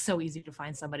 and it's so easy to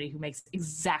find somebody who makes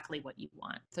exactly what you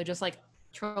want. So just like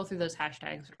troll through those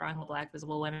hashtags, drawing with Black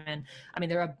visible women. I mean,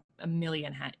 there are a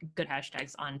million good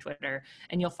hashtags on Twitter,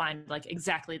 and you'll find like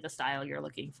exactly the style you're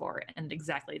looking for and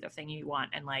exactly the thing you want.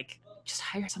 And like, just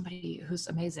hire somebody who's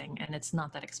amazing, and it's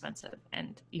not that expensive,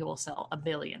 and you will sell a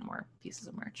billion more pieces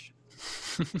of merch.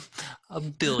 A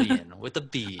billion with a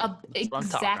B.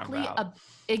 Exactly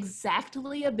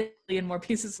a billion more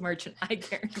pieces of merch, and I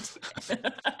guarantee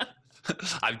it.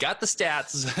 I've got the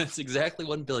stats. It's exactly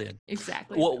 1 billion.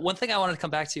 Exactly. Well, one thing I wanted to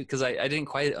come back to, because I didn't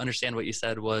quite understand what you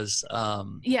said, was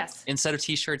yes. Instead of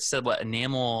t-shirts, you said what?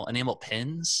 Enamel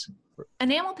pins?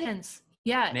 Enamel pins.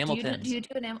 Yeah. Enamel pins. Do you do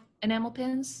enamel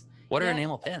pins? What are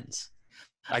enamel pins?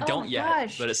 I don't yet,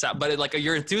 gosh. but like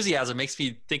your enthusiasm makes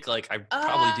me think like I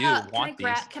probably do want these.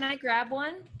 Can I grab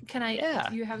one? Yeah.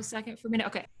 Do you have a second for me?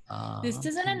 Okay. This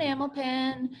is an enamel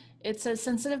pin. It says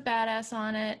Sensitive Badass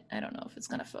on it. I don't know if it's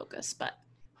going to focus, but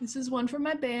this is one from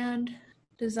my band,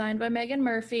 designed by Megan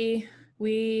Murphy.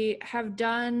 We have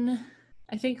done,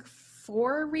 I think,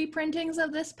 4 reprintings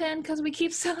of this pin because we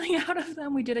keep selling out of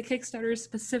them. We did a Kickstarter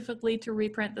specifically to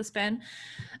reprint this pin.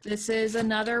 This is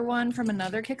another one from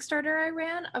another Kickstarter I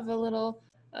ran of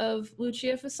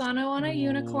Lucia Fasano on a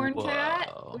unicorn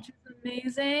cat, which is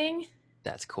amazing.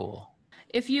 That's cool.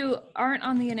 If you aren't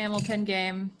on the enamel pin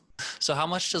game. So how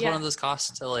much does one of those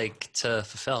cost to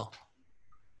fulfill?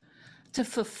 To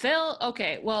fulfill?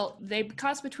 Okay, well, they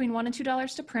cost between $1 and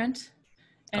 $2 to print,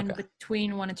 and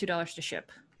between $1 and $2 to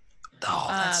ship. Oh,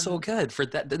 that's so good for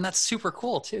that. Then that's super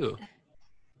cool too.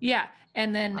 Yeah,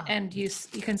 and then and you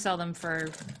can sell them for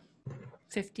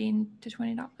 $15 to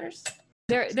 $20.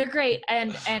 They're great,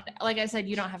 and like I said,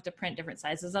 you don't have to print different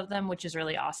sizes of them, which is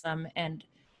really awesome. And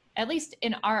at least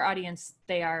in our audience,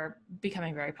 they are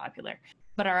becoming very popular.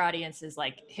 But our audience is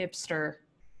like hipster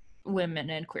women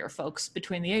and queer folks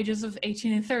between the ages of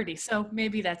 18 and 30. So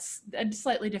maybe that's a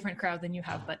slightly different crowd than you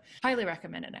have, but highly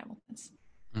recommend enamel pins.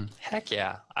 Heck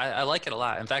yeah. I like it a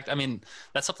lot. In fact, I mean,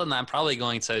 that's something that I'm probably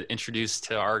going to introduce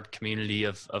to our community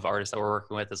of artists that we're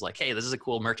working with, is like, hey, this is a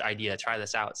cool merch idea. Try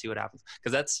this out, see what happens.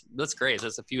 Because that's great. So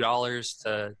it's a few dollars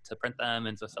to print them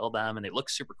and fulfill them, and they look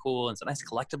super cool, and it's a nice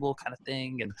collectible kind of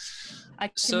thing. And I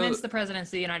convinced the presidents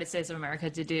of the United States of America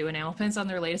to do enamel pins on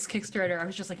their latest Kickstarter. I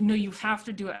was just like, no, you have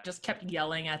to do it. I just kept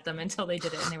yelling at them until they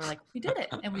did it, and they were like, we did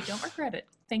it, and we don't regret it.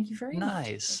 Thank you very much.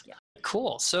 Nice. Like,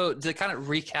 Cool. So to kind of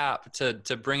recap,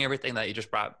 to bring everything that you just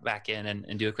brought back in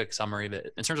and do a quick summary of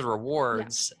it, in terms of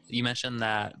rewards, you mentioned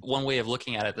that one way of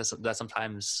looking at it that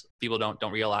sometimes people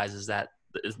don't realize is that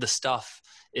the stuff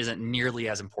isn't nearly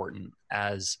as important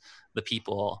as the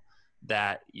people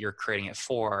that you're creating it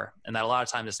for. And that a lot of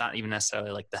times it's not even necessarily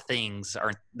like the things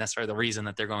aren't necessarily the reason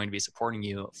that they're going to be supporting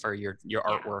you for your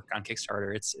artwork on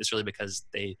Kickstarter. It's really because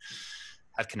they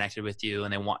have connected with you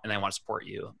and they want to support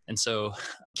you. And so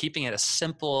keeping it as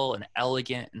simple and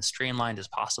elegant and streamlined as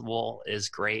possible is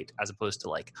great, as opposed to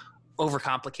like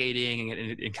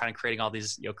overcomplicating and kind of creating all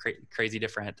these crazy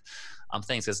different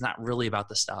things. It's not really about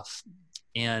the stuff.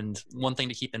 And one thing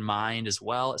to keep in mind as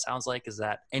well, it sounds like, is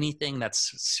that anything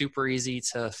that's super easy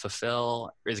to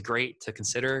fulfill is great to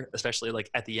consider, especially like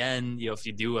at the end, if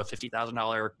you do a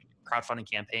 $50,000 crowdfunding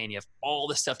campaign, you have all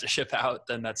this stuff to ship out,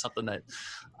 then that's something that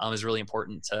is really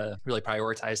important to really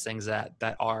prioritize things that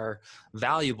are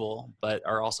valuable, but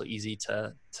are also easy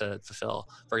to fulfill.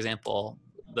 For example,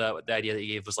 the idea that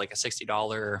you gave was like a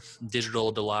 $60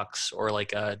 digital deluxe, or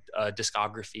like a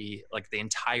discography, like the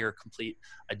entire complete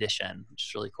edition, which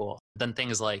is really cool. Then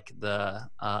things like the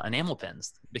enamel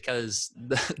pins, because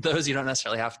those you don't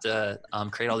necessarily have to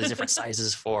create all these different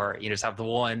sizes for. You just have the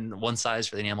one size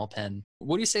for the enamel pin.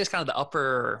 What do you say is kind of the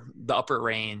upper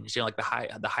range? Like the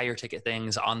higher ticket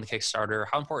things on the Kickstarter.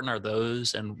 How important are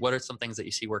those, and what are some things that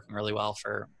you see working really well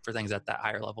for things at that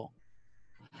higher level?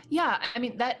 Yeah, I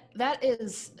mean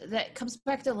that comes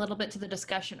back to a little bit to the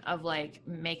discussion of like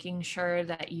making sure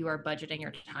that you are budgeting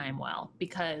your time well,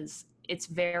 because it's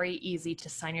very easy to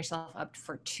sign yourself up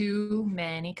for too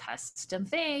many custom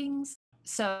things.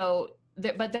 So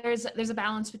but there's a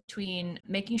balance between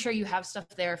making sure you have stuff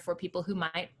there for people who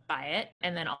might buy it,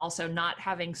 and then also not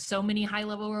having so many high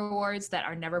level rewards that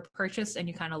are never purchased, and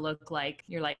you kind of look like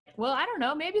you're like, well, I don't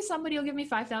know, maybe somebody will give me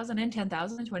 5,000 and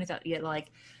 10,000 and 20,000. Yeah,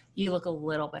 like you look a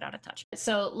little bit out of touch.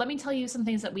 So let me tell you some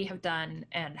things that we have done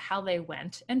and how they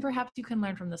went, and perhaps you can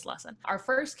learn from this lesson. Our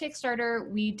first Kickstarter,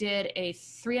 we did a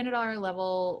 $300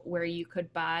 level where you could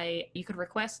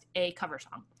request a cover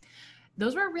song.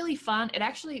 Those were really fun.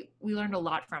 We learned a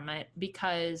lot from it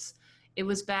because it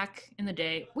was back in the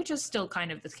day, which is still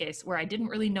kind of the case, where I didn't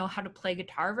really know how to play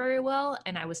guitar very well,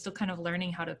 and I was still kind of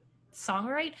learning how to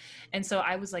songwrite. And so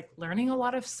I was like learning a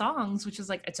lot of songs, which is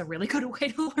like, it's a really good way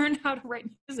to learn how to write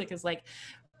music, is like,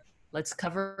 let's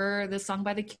cover this song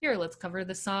by The Cure, let's cover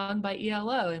this song by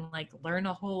ELO, and like learn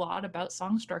a whole lot about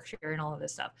song structure and all of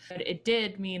this stuff. But it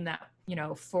did mean that,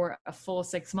 for a full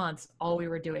 6 months, all we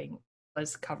were doing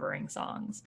was covering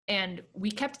songs. And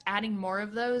we kept adding more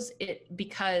of those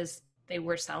because they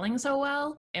were selling so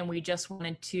well, and we just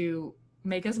wanted to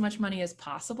make as much money as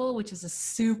possible, which is a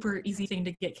super easy thing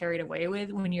to get carried away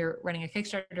with when you're running a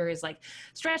Kickstarter, is like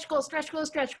stretch goals, stretch goals,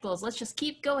 stretch goals. Let's just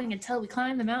keep going until we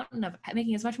climb the mountain of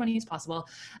making as much money as possible.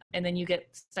 And then you get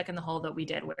stuck in the hole that we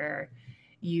did, where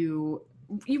you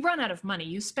run out of money,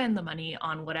 you spend the money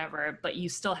on whatever, but you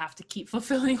still have to keep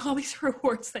fulfilling all these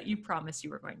rewards that you promised you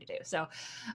were going to do. So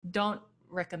don't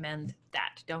recommend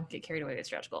that. Don't get carried away with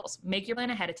stretch goals. Make your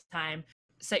plan ahead of time,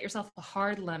 set yourself a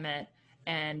hard limit,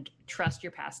 and trust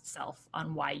your past self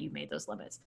on why you made those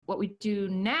limits. What we do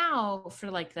now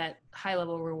for like that high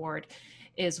level reward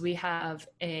is we have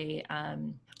a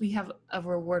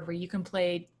reward where you can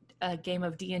play a game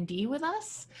of D&D with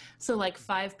us. So like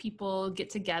 5 people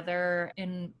get together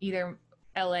in either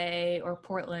LA or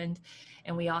Portland,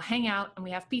 and we all hang out and we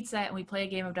have pizza and we play a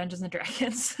game of Dungeons and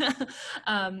Dragons,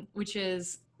 which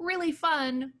is really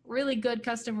fun, really good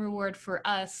custom reward for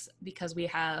us, because we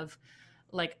have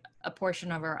like a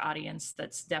portion of our audience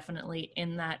that's definitely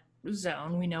in that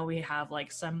zone. We know we have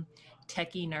like some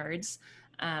techie nerds.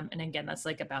 And again, that's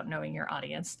like about knowing your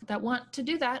audience that want to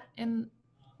do that. And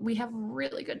we have a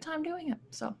really good time doing it.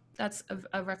 So that's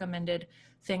a recommended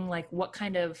thing. Like, what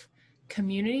kind of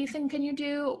community thing can you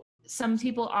do? Some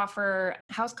people offer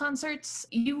house concerts.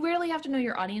 You really have to know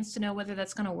your audience to know whether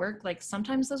that's going to work. Like,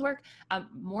 sometimes those work.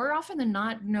 More often than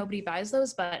not, nobody buys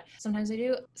those, but sometimes they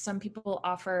do. Some people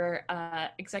offer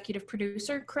executive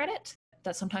producer credit.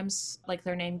 That sometimes, like,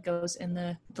 their name goes in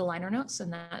the liner notes,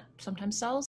 and that sometimes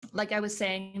sells. Like I was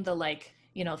saying, the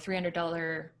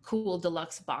 $300 cool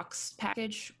deluxe box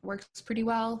package works pretty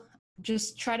well.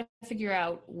 Just try to figure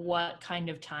out what kind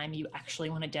of time you actually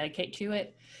want to dedicate to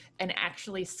it, and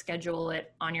actually schedule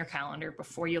it on your calendar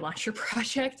before you launch your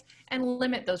project, and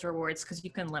limit those rewards, because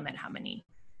you can limit how many.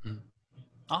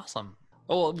 Awesome.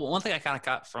 Well, one thing I kind of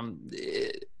got from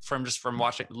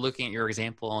looking at your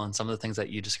example and some of the things that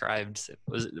you described, it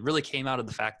really came out of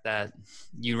the fact that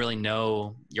you really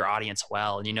know your audience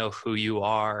well, and you know who you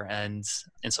are, and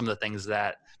some of the things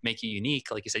that make you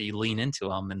unique. Like you said, you lean into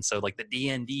them. And so like the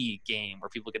D&D game where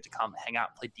people get to come hang out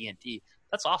and play D&D,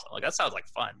 that's awesome. Like, that sounds like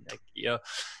fun. Like,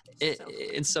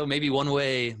 and so maybe one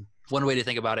way to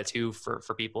think about it too for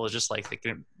people is just like,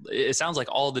 it sounds like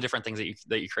all the different things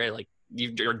that you create, like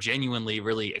you're genuinely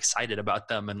really excited about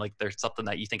them, and like there's something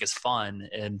that you think is fun,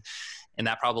 and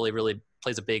that probably really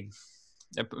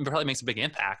it probably makes a big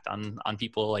impact on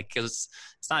people, like, because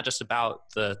it's not just about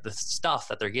the stuff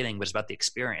that they're getting, but it's about the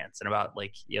experience and about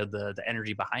like, the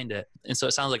energy behind it. And so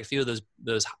it sounds like a few of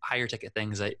those higher ticket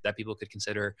things that people could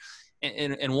consider.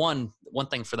 And one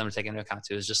thing for them to take into account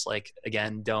too is just like,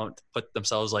 again, don't put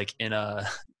themselves like in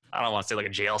I don't want to say like a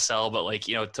jail cell, but like,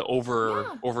 to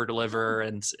over deliver,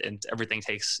 and everything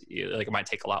takes, like, it might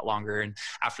take a lot longer. And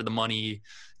after the money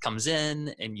comes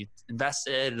in and you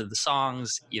invested in the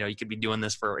songs, you could be doing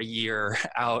this for a year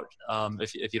out,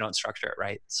 if you don't structure it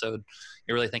right. So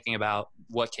you're really thinking about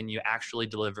what can you actually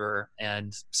deliver,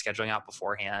 and scheduling out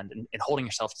beforehand, and holding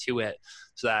yourself to it,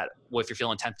 so that if you're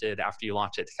feeling tempted after you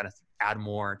launch it to kind of add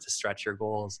more to stretch your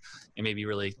goals, and maybe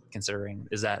really considering,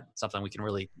 is that something we can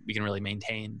really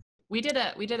maintain? We did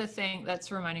a thing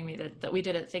that's reminding me that we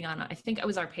did a thing on, I think it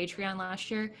was our Patreon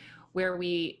last year, where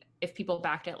if people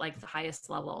backed at like the highest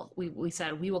level, we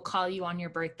said, we will call you on your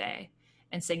birthday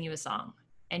and sing you a song,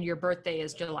 and your birthday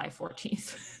is July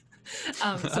 14th.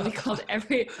 So we called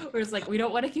it was like, we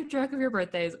don't want to keep track of your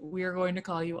birthdays. We are going to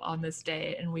call you on this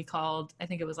day. And we called, I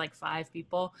think it was like 5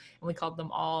 people, and we called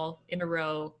them all in a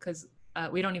row because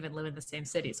we don't even live in the same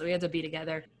city. So we had to be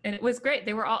together. And it was great.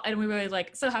 They were all, and we were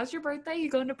like, so how's your birthday? You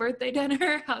going to birthday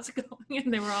dinner? How's it going?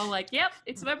 And they were all like, yep,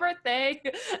 it's my birthday.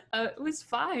 It was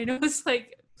fine. It was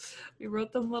like, we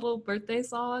wrote them little birthday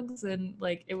songs, and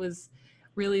like, it was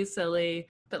really silly.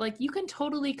 But like, you can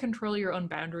totally control your own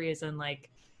boundaries, and like,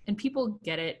 and people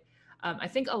get it. I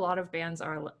think a lot of bands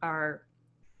are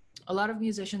a lot of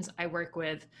musicians I work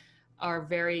with are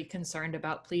very concerned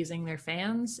about pleasing their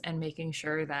fans and making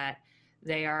sure that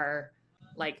they are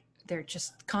like, they're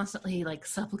just constantly like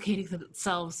supplicating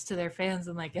themselves to their fans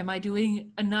and like, am I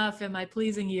doing enough? Am I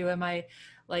pleasing you? Am I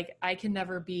like, I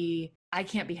can't be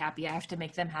happy. I have to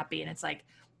make them happy. And it's like,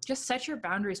 just set your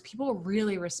boundaries. People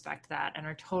really respect that and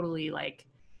are totally like,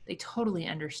 they totally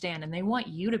understand, and they want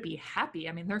you to be happy.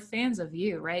 I mean, they're fans of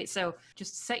you, right? So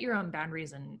just set your own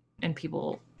boundaries, and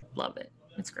people love it.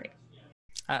 It's great.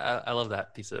 I love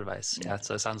that piece of advice. Yeah.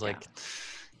 So it sounds like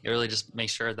you really just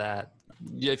make sure that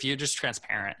if you're just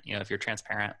transparent, if you're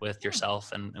transparent with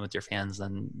yourself and with your fans,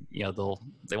 then,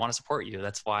 they want to support you.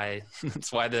 That's why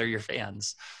they're your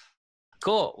fans.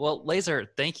 Cool. Well, Lazer,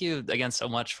 thank you again so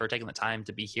much for taking the time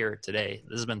to be here today.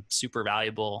 This has been super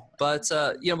valuable. But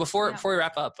before we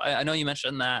wrap up, I know you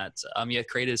mentioned that you had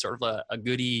created sort of a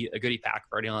goodie pack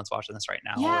for anyone that's watching this right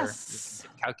now. Yes. Or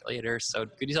calculators. So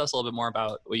could you tell us a little bit more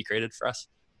about what you created for us?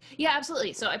 Yeah,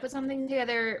 absolutely. So I put something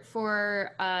together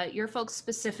for your folks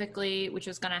specifically, which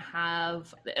is going to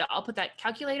have, I'll put that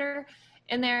calculator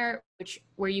in there,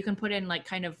 where you can put in like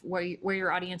kind of where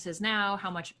your audience is now, how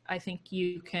much I think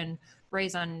you can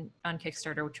raise on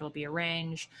Kickstarter, which will be a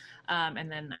range,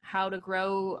 and then how to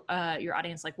grow your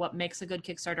audience, like what makes a good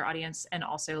Kickstarter audience, and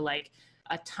also like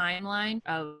a timeline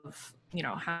of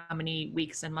how many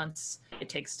weeks and months it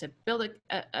takes to build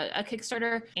a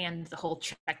Kickstarter, and the whole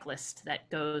checklist that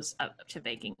goes up to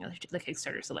making the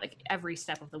Kickstarter. So like every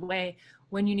step of the way,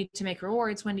 when you need to make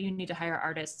rewards, when do you need to hire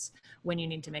artists, when you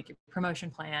need to make your promotion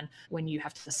plan, when you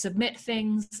have to submit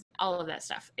things, all of that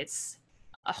stuff. It's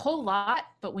a whole lot,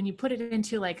 but when you put it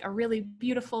into like a really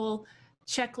beautiful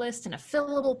checklist and a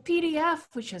fillable PDF,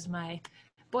 which is my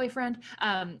boyfriend,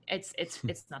 it's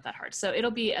not that hard. So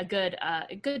it'll be a good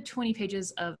 20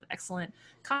 pages of excellent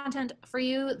content for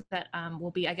you that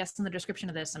will be, I guess, in the description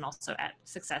of this, and also at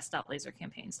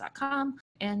success.lazercampaigns.com.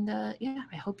 And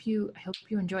I hope you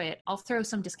enjoy it. I'll throw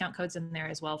some discount codes in there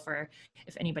as well for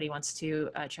if anybody wants to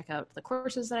check out the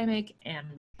courses that I make. And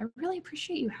I really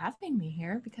appreciate you having me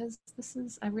here, because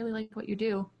I really like what you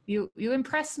do. You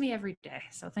impress me every day.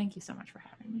 So thank you so much for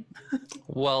having me.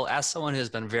 Well, as someone who's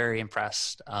been very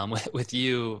impressed with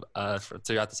you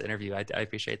throughout this interview, I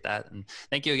appreciate that. And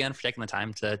thank you again for taking the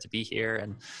time to be here.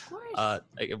 And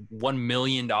 $1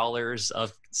 million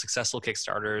of successful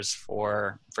Kickstarters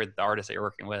for the artists that you're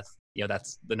working with.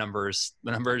 That's the numbers.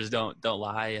 The numbers don't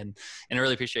lie. And I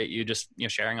really appreciate you just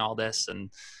sharing all this. And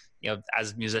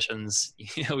as musicians,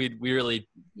 we really,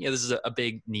 this is a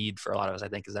big need for a lot of us, I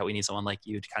think, is that we need someone like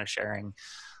you to kind of sharing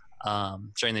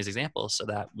these examples so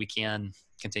that we can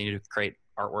continue to create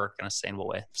artwork in a sustainable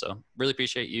way. So really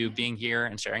appreciate you being here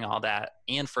and sharing all that.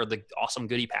 And for the awesome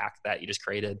goodie pack that you just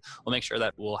created, we'll make sure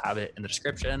that we'll have it in the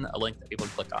description, a link that people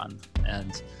can click on.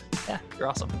 And yeah, you're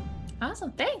awesome.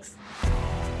 Awesome. Thanks.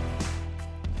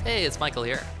 Hey, it's Michael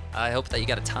here. I hope that you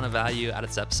got a ton of value out of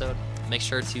this episode. Make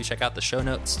sure to check out the show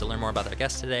notes to learn more about our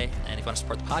guest today. And if you want to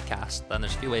support the podcast, then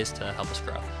there's a few ways to help us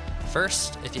grow.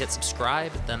 First, if you hit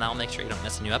subscribe, then that'll make sure you don't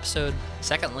miss a new episode.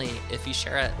 Secondly, if you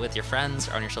share it with your friends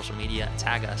or on your social media and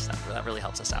tag us, that really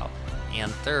helps us out.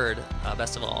 And third,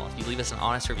 best of all, if you leave us an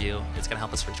honest review, it's going to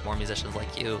help us reach more musicians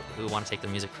like you who want to take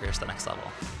their music careers to the next level.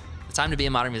 The time to be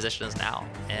a modern musician is now,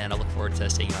 and I look forward to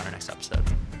seeing you on our next episode.